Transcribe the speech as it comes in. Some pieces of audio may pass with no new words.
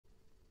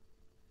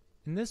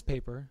In this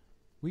paper,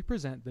 we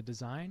present the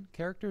design,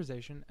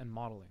 characterization, and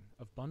modeling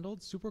of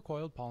bundled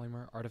super-coiled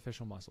polymer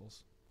artificial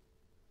muscles.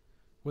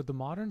 With the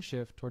modern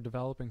shift toward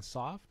developing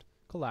soft,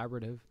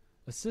 collaborative,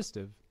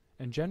 assistive,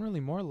 and generally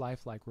more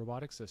lifelike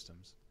robotic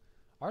systems,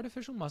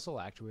 artificial muscle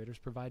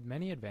actuators provide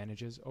many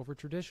advantages over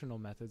traditional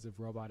methods of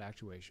robot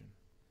actuation.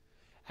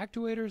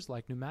 Actuators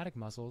like pneumatic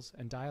muscles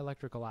and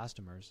dielectric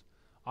elastomers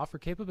offer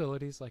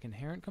capabilities like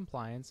inherent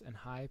compliance and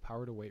high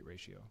power-to-weight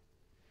ratio.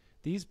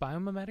 These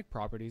biomimetic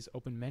properties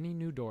open many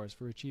new doors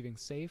for achieving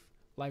safe,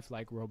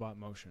 lifelike robot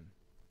motion.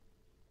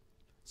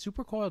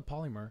 Super-Coiled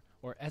Polymer,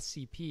 or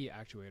SCP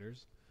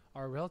actuators,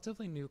 are a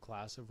relatively new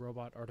class of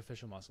robot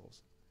artificial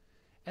muscles.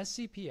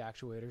 SCP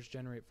actuators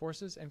generate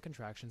forces and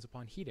contractions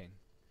upon heating.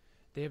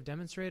 They have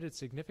demonstrated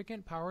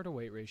significant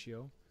power-to-weight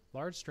ratio,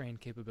 large strain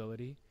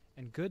capability,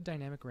 and good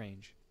dynamic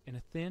range in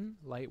a thin,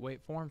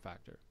 lightweight form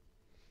factor.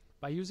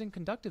 By using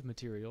conductive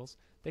materials,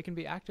 they can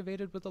be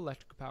activated with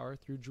electric power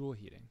through joule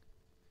heating.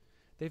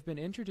 They've been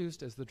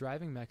introduced as the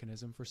driving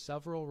mechanism for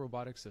several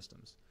robotic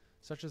systems,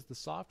 such as the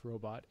soft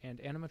robot and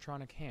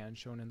animatronic hand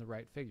shown in the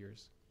right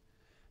figures.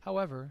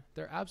 However,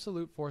 their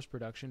absolute force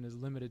production is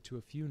limited to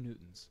a few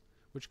newtons,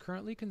 which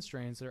currently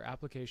constrains their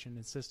application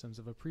in systems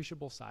of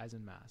appreciable size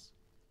and mass.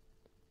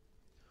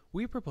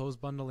 We propose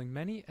bundling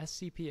many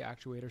SCP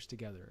actuators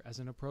together as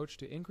an approach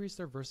to increase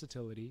their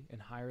versatility in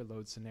higher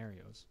load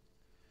scenarios.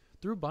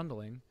 Through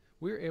bundling,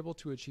 we are able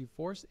to achieve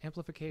force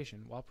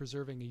amplification while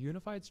preserving a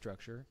unified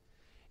structure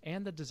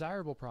and the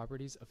desirable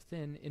properties of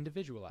thin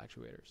individual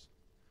actuators.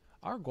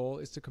 Our goal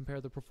is to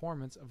compare the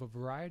performance of a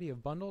variety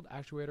of bundled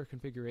actuator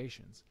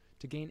configurations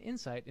to gain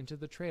insight into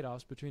the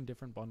trade-offs between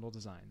different bundle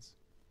designs.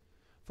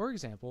 For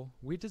example,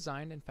 we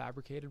designed and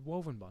fabricated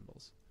woven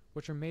bundles,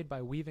 which are made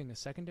by weaving a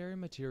secondary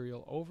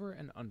material over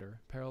and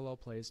under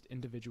parallel-placed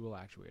individual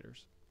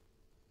actuators.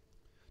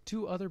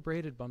 Two other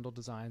braided bundle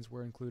designs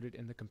were included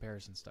in the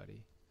comparison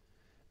study.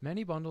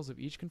 Many bundles of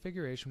each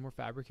configuration were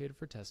fabricated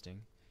for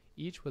testing,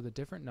 each with a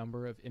different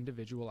number of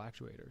individual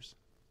actuators.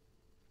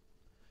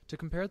 To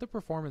compare the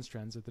performance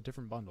trends of the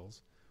different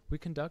bundles, we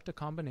conduct a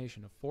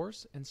combination of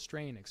force and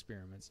strain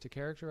experiments to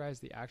characterize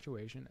the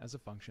actuation as a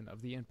function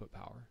of the input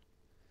power.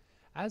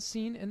 As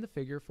seen in the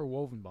figure for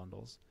woven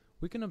bundles,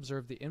 we can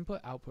observe the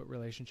input-output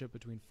relationship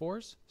between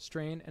force,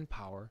 strain, and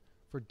power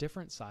for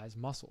different size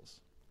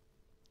muscles.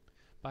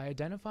 By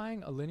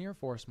identifying a linear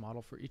force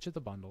model for each of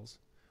the bundles,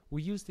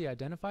 we use the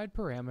identified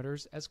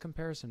parameters as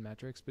comparison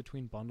metrics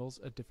between bundles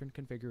of different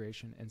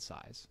configuration and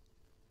size.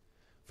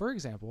 For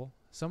example,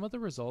 some of the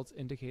results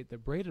indicate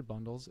that braided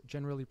bundles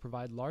generally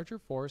provide larger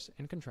force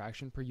and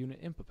contraction per unit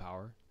input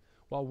power,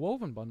 while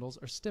woven bundles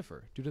are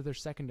stiffer due to their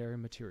secondary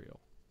material.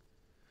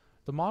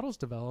 The models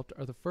developed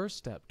are the first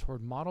step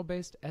toward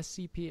model-based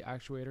SCP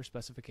actuator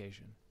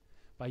specification.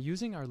 By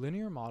using our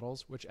linear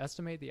models, which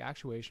estimate the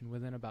actuation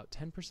within about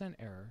 10%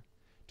 error,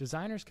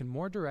 designers can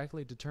more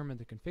directly determine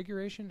the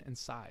configuration and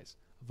size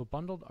of a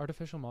bundled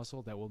artificial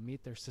muscle that will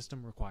meet their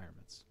system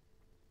requirements.